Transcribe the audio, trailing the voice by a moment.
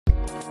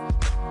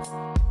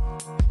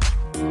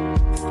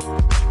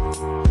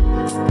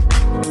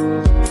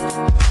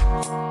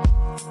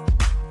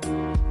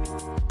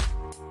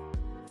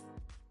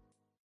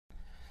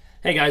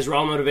Hey guys,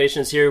 Raw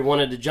Motivations here.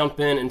 Wanted to jump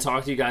in and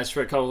talk to you guys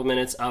for a couple of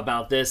minutes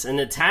about this. And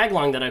the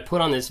tagline that I put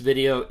on this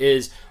video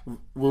is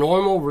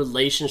normal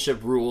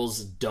relationship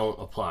rules don't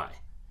apply.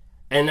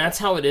 And that's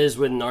how it is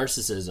with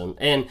narcissism.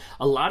 And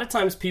a lot of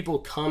times people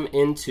come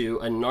into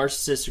a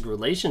narcissistic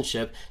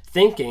relationship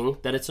thinking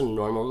that it's a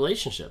normal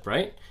relationship,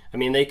 right? I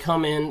mean, they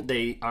come in,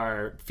 they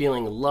are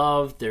feeling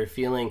loved, they're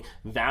feeling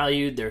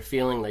valued, they're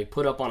feeling like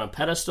put up on a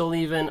pedestal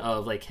even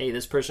of like, hey,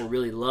 this person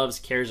really loves,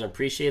 cares, and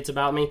appreciates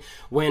about me,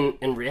 when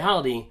in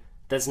reality,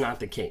 that's not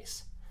the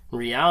case. In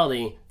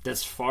reality,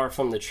 that's far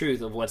from the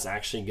truth of what's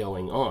actually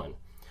going on.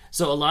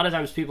 So a lot of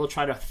times people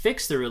try to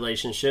fix the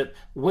relationship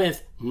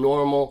with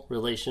normal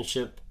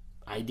relationship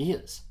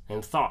ideas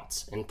and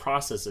thoughts and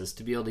processes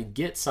to be able to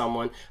get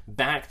someone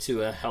back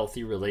to a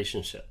healthy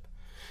relationship.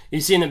 You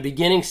see, in the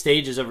beginning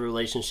stages of a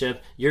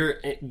relationship, you're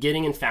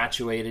getting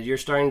infatuated, you're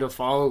starting to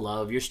fall in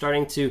love, you're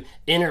starting to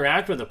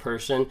interact with a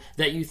person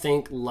that you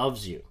think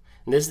loves you.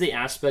 And this is the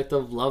aspect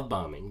of love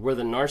bombing, where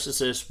the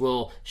narcissist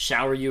will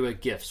shower you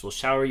with gifts, will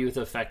shower you with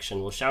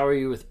affection, will shower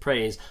you with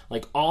praise,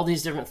 like all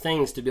these different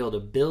things to be able to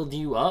build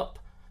you up.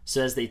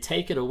 So as they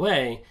take it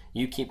away,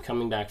 you keep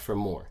coming back for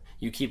more.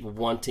 You keep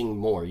wanting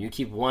more. You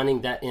keep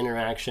wanting that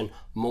interaction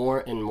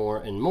more and more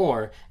and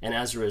more. And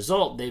as a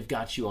result, they've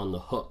got you on the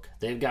hook.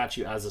 They've got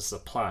you as a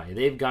supply.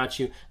 They've got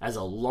you as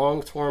a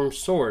long-term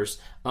source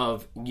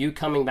of you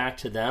coming back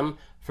to them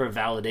for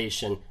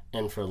validation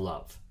and for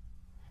love.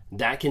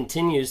 That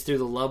continues through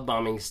the love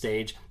bombing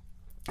stage.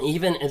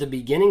 Even at the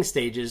beginning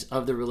stages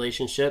of the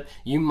relationship,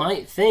 you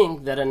might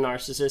think that a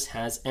narcissist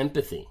has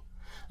empathy.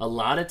 A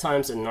lot of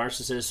times a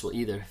narcissist will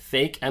either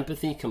fake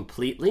empathy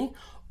completely,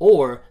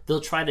 or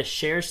they'll try to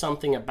share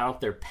something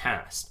about their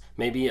past,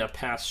 maybe a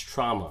past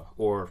trauma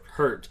or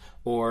hurt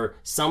or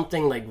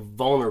something like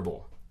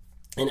vulnerable.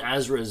 And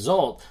as a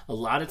result, a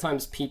lot of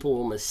times people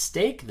will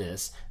mistake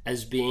this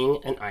as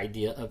being an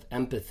idea of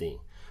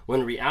empathy.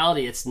 When in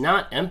reality, it's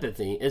not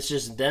empathy, it's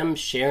just them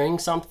sharing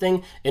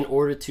something in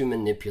order to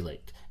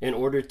manipulate, in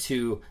order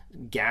to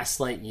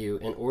gaslight you,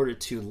 in order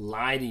to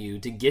lie to you,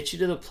 to get you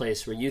to the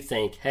place where you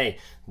think, hey,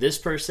 this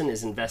person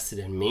is invested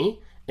in me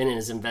and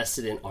is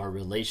invested in our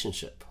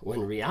relationship.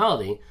 When in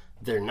reality,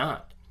 they're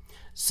not.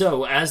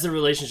 So as the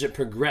relationship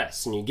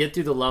progresses and you get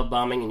through the love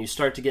bombing and you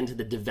start to get into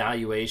the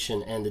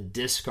devaluation and the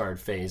discard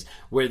phase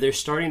where they're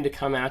starting to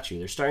come at you,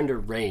 they're starting to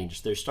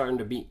rage, they're starting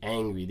to be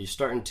angry, they're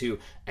starting to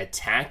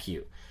attack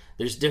you.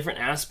 There's different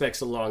aspects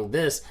along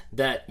this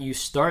that you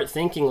start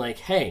thinking like,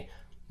 hey,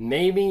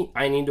 maybe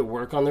I need to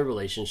work on the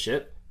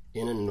relationship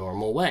in a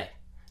normal way.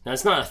 Now,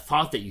 it's not a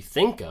thought that you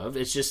think of.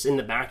 It's just in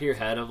the back of your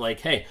head of like,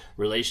 hey,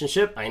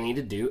 relationship, I need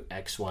to do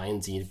X, Y,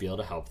 and Z to be able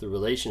to help the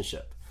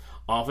relationship.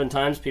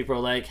 Oftentimes, people are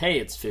like, hey,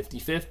 it's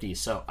 50-50,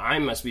 so I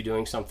must be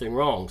doing something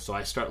wrong. So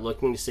I start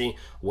looking to see,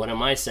 what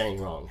am I saying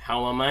wrong?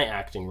 How am I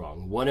acting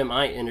wrong? What am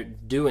I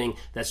doing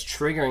that's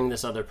triggering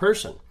this other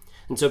person?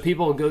 And so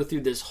people will go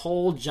through this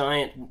whole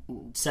giant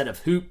set of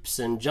hoops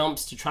and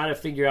jumps to try to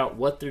figure out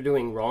what they're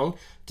doing wrong,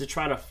 to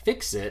try to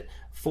fix it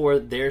for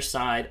their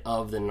side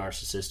of the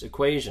narcissist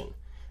equation.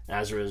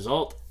 As a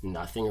result,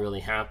 nothing really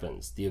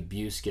happens. The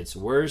abuse gets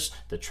worse,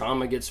 the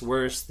trauma gets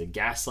worse, the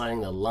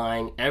gaslighting, the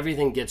lying,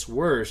 everything gets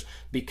worse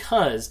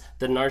because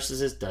the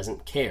narcissist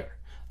doesn't care.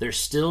 They're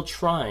still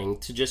trying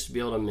to just be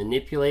able to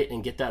manipulate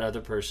and get that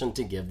other person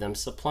to give them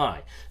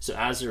supply. So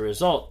as a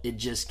result, it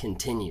just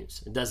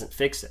continues. It doesn't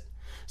fix it.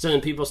 So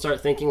then people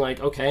start thinking like,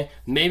 okay,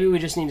 maybe we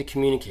just need to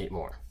communicate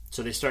more.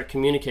 So they start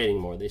communicating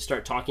more. They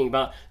start talking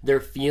about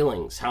their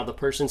feelings, how the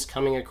person's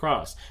coming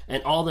across.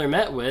 And all they're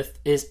met with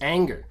is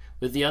anger,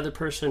 with the other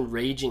person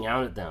raging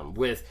out at them,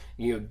 with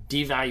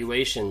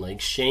devaluation,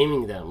 like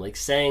shaming them, like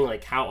saying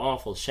like how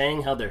awful,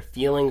 saying how their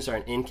feelings are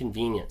an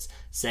inconvenience,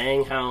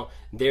 saying how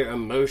their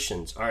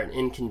emotions are an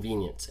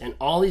inconvenience, and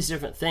all these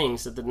different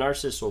things that the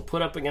narcissist will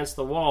put up against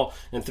the wall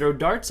and throw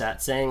darts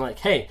at, saying like,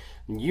 hey,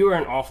 you are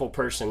an awful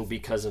person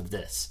because of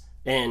this,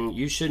 and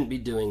you shouldn't be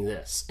doing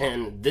this,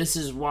 and this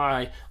is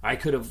why I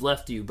could have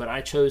left you, but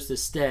I chose to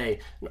stay,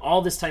 and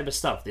all this type of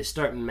stuff. They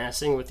start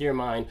messing with your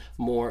mind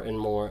more and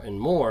more and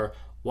more,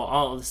 while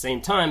all at the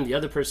same time, the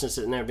other person is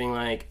sitting there being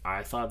like,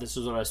 I thought this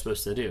was what I was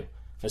supposed to do.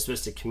 I was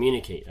supposed to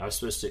communicate. I was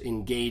supposed to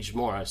engage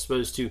more. I was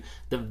supposed to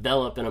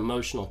develop an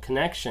emotional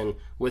connection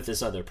with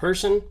this other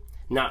person,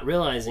 not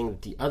realizing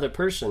that the other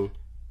person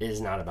is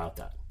not about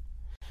that.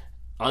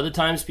 Other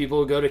times, people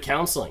will go to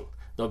counseling.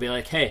 They'll be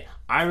like, hey,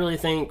 I really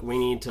think we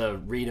need to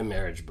read a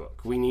marriage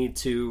book. We need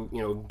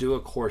to, do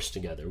a course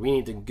together. We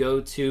need to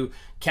go to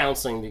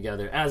counseling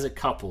together as a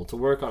couple to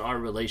work on our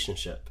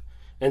relationship.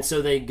 And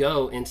so they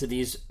go into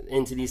these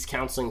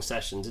counseling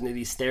sessions, into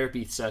these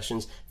therapy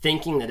sessions,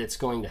 thinking that it's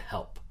going to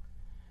help.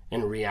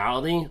 In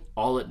reality,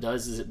 all it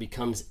does is it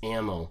becomes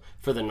ammo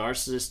for the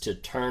narcissist to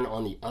turn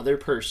on the other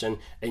person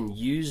and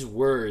use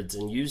words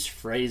and use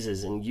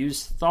phrases and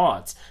use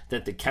thoughts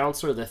that the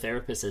counselor or the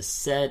therapist has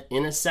said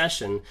in a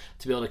session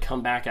to be able to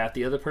come back at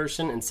the other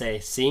person and say,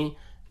 see,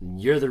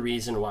 you're the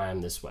reason why I'm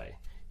this way.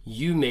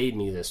 You made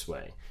me this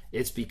way.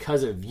 It's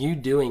because of you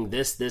doing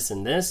this, this,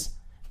 and this.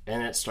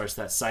 And it starts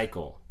that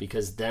cycle,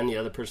 because then the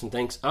other person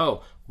thinks,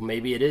 oh,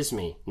 maybe it is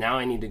me. Now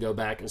I need to go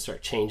back and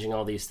start changing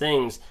all these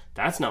things.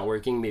 That's not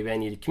working. Maybe I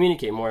need to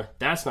communicate more.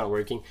 That's not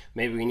working.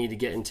 Maybe we need to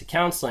get into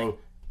counseling.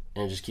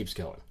 And it just keeps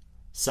going,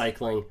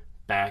 cycling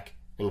back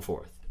and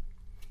forth.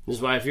 This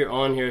is why if you're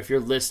on here, if you're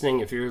listening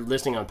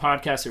on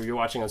podcasts, if you're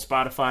watching on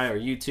Spotify or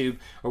YouTube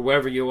or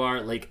wherever you are,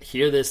 like,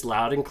 hear this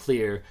loud and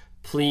clear.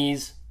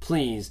 Please,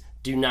 please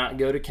do not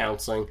go to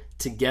counseling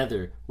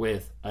together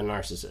with a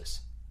narcissist.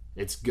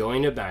 It's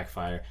going to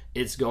backfire.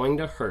 It's going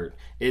to hurt.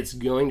 It's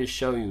going to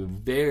show you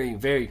very,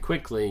 very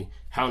quickly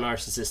how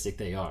narcissistic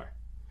they are.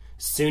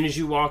 As soon as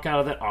you walk out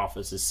of that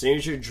office, as soon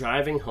as you're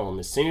driving home,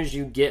 as soon as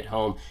you get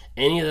home,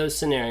 any of those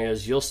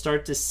scenarios, you'll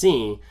start to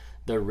see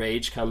the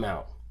rage come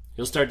out.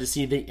 You'll start to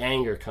see the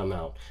anger come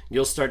out.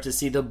 You'll start to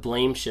see the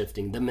blame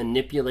shifting, the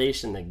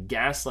manipulation, the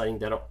gaslighting.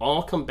 That'll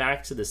all come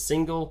back to the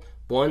single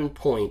one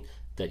point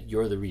that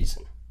you're the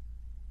reason.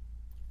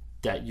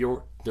 That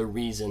you're the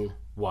reason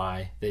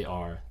why they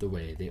are the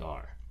way they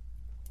are.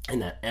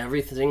 And that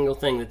every single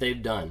thing that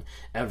they've done,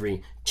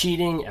 every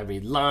cheating, every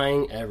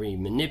lying, every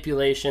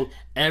manipulation,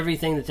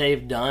 everything that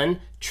they've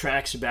done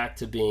tracks back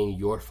to being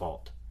your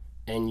fault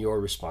and your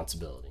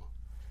responsibility.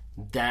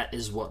 That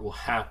is what will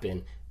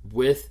happen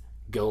with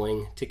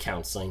going to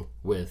counseling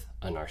with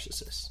a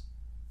narcissist.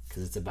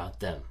 Because it's about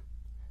them.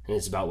 And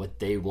it's about what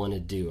they want to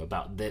do,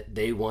 about that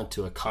they want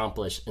to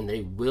accomplish, and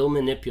they will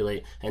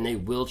manipulate and they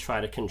will try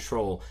to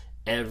control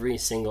every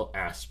single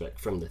aspect,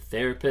 from the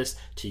therapist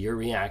to your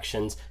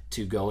reactions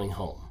to going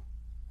home.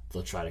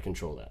 They'll try to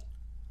control that.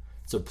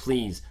 So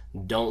please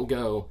don't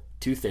go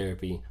to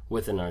therapy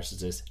with a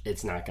narcissist.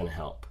 It's not going to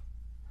help.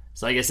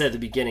 So like I said at the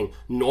beginning,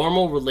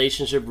 normal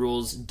relationship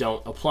rules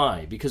don't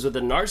apply, because with a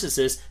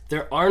narcissist,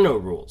 there are no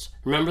rules.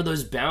 Remember,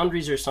 those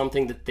boundaries are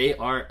something that they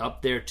are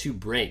up there to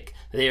break.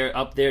 They are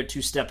up there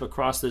to step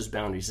across those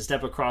boundaries, to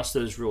step across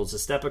those rules, to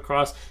step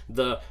across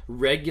the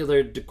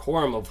regular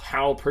decorum of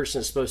how a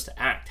person is supposed to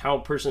act, how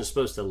a person is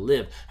supposed to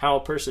live, how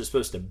a person is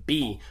supposed to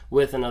be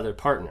with another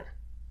partner.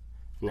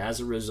 And as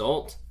a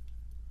result,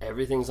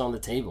 everything's on the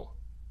table.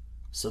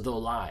 So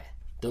they'll lie.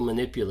 They'll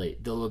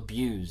manipulate, they'll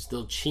abuse,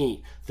 they'll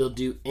cheat, they'll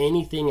do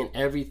anything and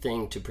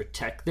everything to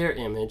protect their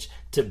image,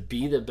 to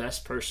be the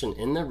best person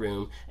in the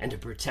room, and to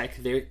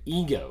protect their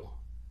ego,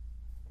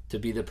 to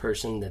be the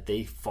person that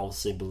they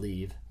falsely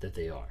believe that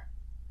they are,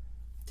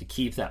 to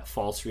keep that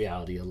false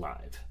reality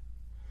alive.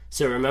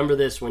 So remember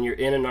this, when you're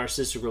in a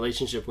narcissistic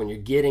relationship, when you're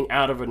getting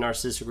out of a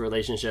narcissistic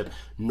relationship,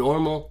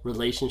 normal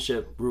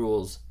relationship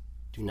rules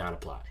do not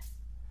apply.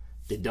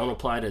 They don't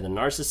apply to the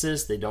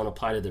narcissist. They don't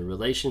apply to the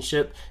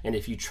relationship. And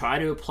if you try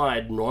to apply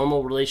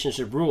normal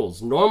relationship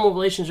rules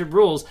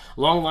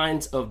along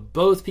lines of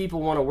both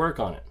people want to work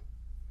on it.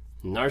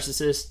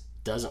 Narcissist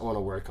doesn't want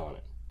to work on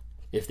it.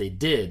 If they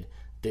did,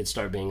 they'd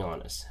start being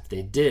honest. If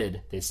they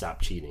did, they'd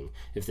stop cheating.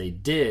 If they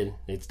did,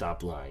 they'd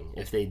stop lying.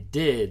 If they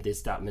did, they'd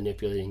stop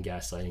manipulating,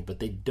 gaslighting. But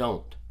they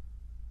don't.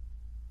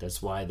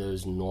 That's why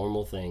those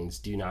normal things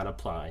do not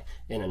apply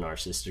in a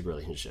narcissistic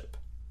relationship.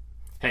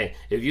 Hey,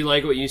 if you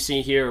like what you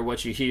see here or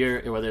what you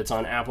hear, whether it's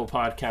on Apple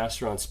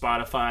Podcasts or on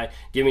Spotify,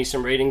 give me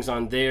some ratings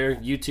on there.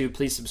 YouTube,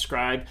 please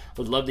subscribe.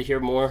 Would love to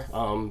hear more.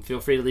 Feel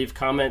free to leave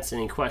comments,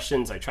 any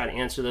questions. I try to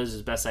answer those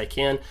as best I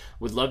can.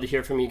 Would love to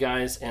hear from you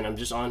guys, and I'm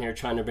just on here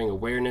trying to bring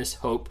awareness,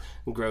 hope,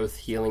 growth,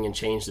 healing, and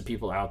change to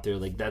people out there.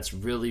 Like, that's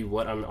really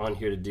what I'm on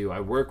here to do.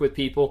 I work with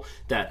people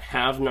that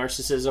have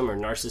narcissism or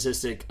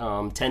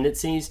narcissistic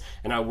tendencies,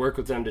 and I work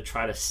with them to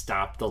try to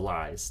stop the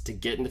lies, to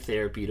get into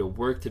therapy, to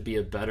work to be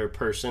a better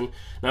person.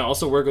 And I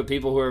also work with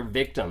people who are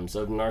victims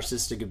of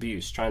narcissistic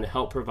abuse, trying to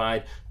help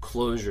provide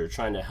closure,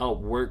 trying to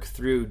help work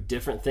through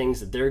different things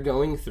that they're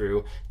going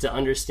through to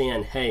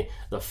understand, hey,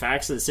 the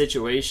facts of the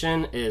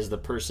situation is the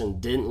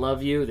person didn't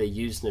love you, they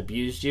used and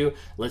abused you.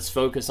 Let's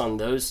focus on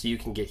those so you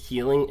can get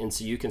healing and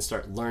so you can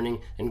start learning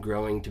and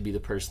growing to be the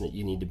person that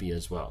you need to be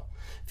as well.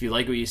 If you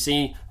like what you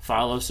see,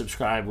 follow,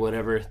 subscribe,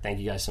 whatever. Thank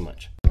you guys so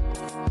much.